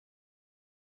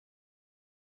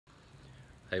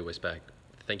Hey Westpac,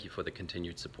 thank you for the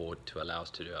continued support to allow us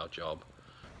to do our job.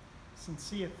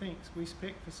 Sincere thanks,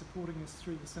 Westpac, for supporting us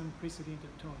through this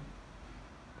unprecedented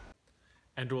time.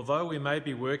 And although we may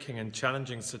be working in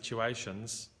challenging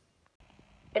situations,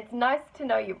 it's nice to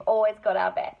know you've always got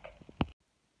our back.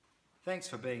 Thanks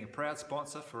for being a proud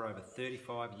sponsor for over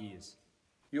 35 years.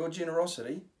 Your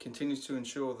generosity continues to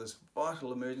ensure this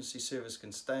vital emergency service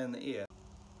can stay in the air.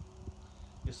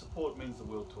 Your support means the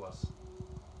world to us.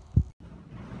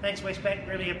 Thanks Westpac,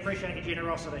 really appreciate your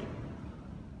generosity.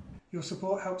 Your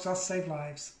support helps us save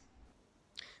lives.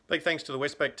 Big thanks to the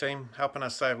Westpac team, helping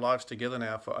us save lives together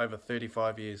now for over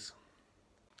 35 years.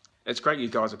 It's great you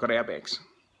guys have got our backs.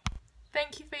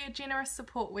 Thank you for your generous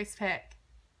support, Westpac.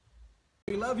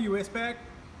 We love you, Westpac. I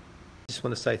just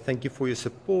want to say thank you for your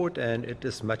support, and it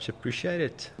is much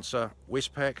appreciated. So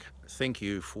Westpac, thank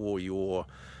you for your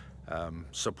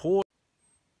support.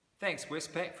 Thanks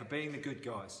Westpac for being the good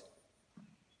guys.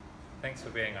 thanks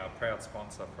for being our proud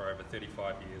sponsor for over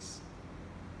 35 years.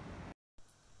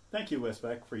 Thank you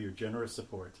Westpac for your generous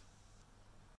support.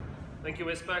 Thank you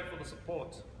Westpac for the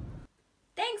support.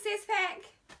 Thanks, Westpac.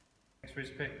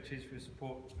 Thanks Westpac, cheers for your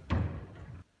support.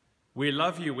 We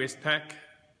love you, Westpac.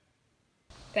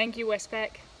 Thank you,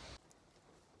 Westpac.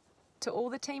 To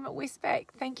all the team at Westpac,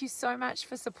 thank you so much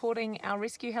for supporting our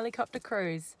rescue helicopter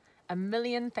crews. A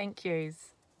million thank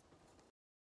yous.